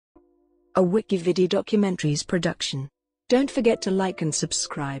a WikiVidi documentaries production. Don't forget to like and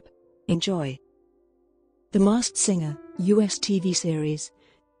subscribe. Enjoy. The Masked Singer, US TV series.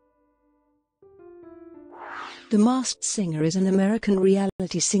 The Masked Singer is an American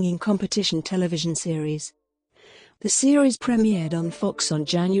reality singing competition television series. The series premiered on Fox on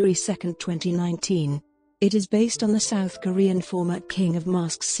January 2, 2019. It is based on the South Korean format King of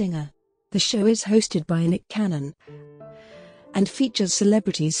Masked Singer. The show is hosted by Nick Cannon and features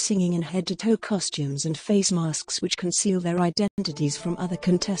celebrities singing in head-to-toe costumes and face masks which conceal their identities from other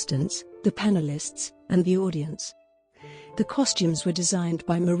contestants, the panelists, and the audience. The costumes were designed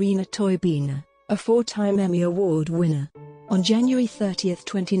by Marina Toybina, a four-time Emmy Award winner. On January 30,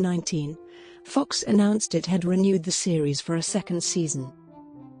 2019, Fox announced it had renewed the series for a second season.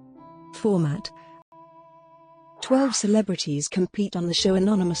 Format: 12 celebrities compete on the show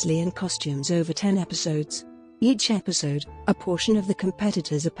anonymously in costumes over 10 episodes. Each episode, a portion of the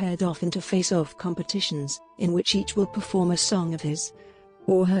competitors are paired off into face-off competitions, in which each will perform a song of his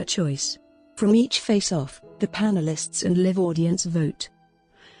or her choice. From each face-off, the panelists and live audience vote.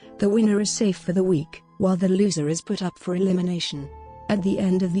 The winner is safe for the week, while the loser is put up for elimination. At the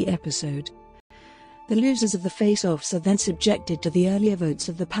end of the episode, the losers of the face-offs are then subjected to the earlier votes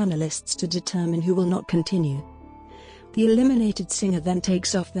of the panelists to determine who will not continue. The eliminated singer then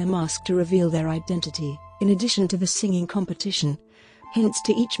takes off their mask to reveal their identity. In addition to the singing competition, hints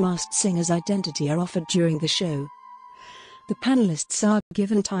to each masked singer's identity are offered during the show. The panelists are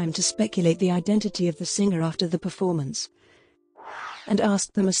given time to speculate the identity of the singer after the performance, and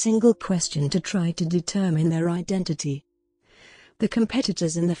ask them a single question to try to determine their identity. The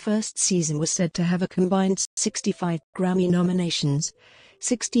competitors in the first season were said to have a combined 65 Grammy nominations,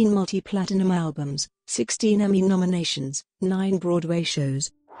 16 multi-platinum albums, 16 Emmy nominations, 9 Broadway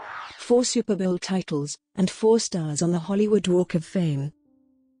shows, 4 Super Bowl titles, and 4 stars on the Hollywood Walk of Fame.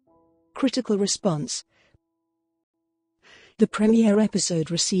 Critical response: the premiere episode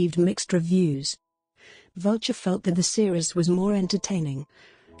received mixed reviews. Vulture felt that the series was more entertaining,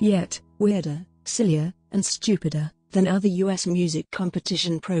 yet weirder, sillier, and stupider than other US music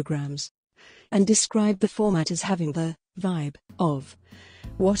competition programs, and described the format as having the vibe of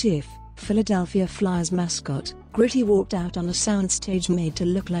What If Philadelphia Flyers mascot Gritty walked out on a soundstage made to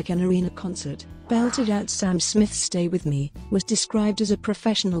look like an arena concert, belted out Sam Smith's Stay With Me, was described as a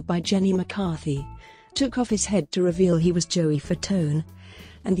professional by Jenny McCarthy, took off his head to reveal he was Joey Fatone,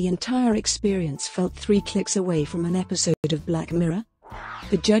 and the entire experience felt 3 clicks away from an episode of Black Mirror.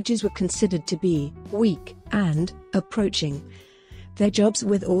 The judges were considered to be weak and approaching their jobs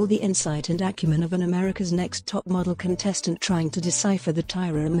with all the insight and acumen of an America's Next Top Model contestant trying to decipher the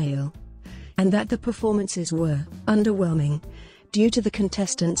Tyra mail, and that the performances were underwhelming, due to the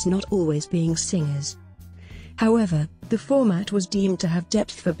contestants not always being singers. However, the format was deemed to have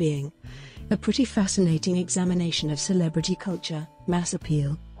depth for being a pretty fascinating examination of celebrity culture, mass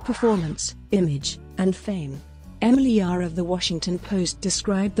appeal, performance, image, and fame. Emily Yara of The Washington Post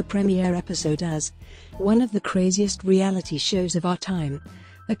described the premiere episode as one of the craziest reality shows of our time,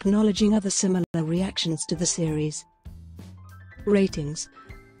 acknowledging other similar reactions to the series. Ratings: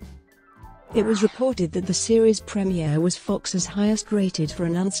 it was reported that the series premiere was Fox's highest rated for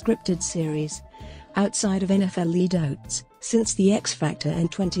an unscripted series, outside of NFL lead-outs, since The X Factor in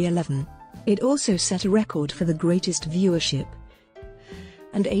 2011. It also set a record for the greatest viewership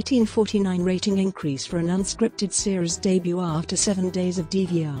and 1849 rating increase for an unscripted series debut after 7 days of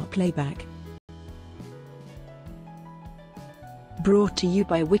DVR playback. Brought to you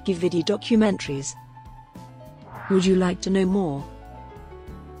by WikiVidi Documentaries. Would you like to know more?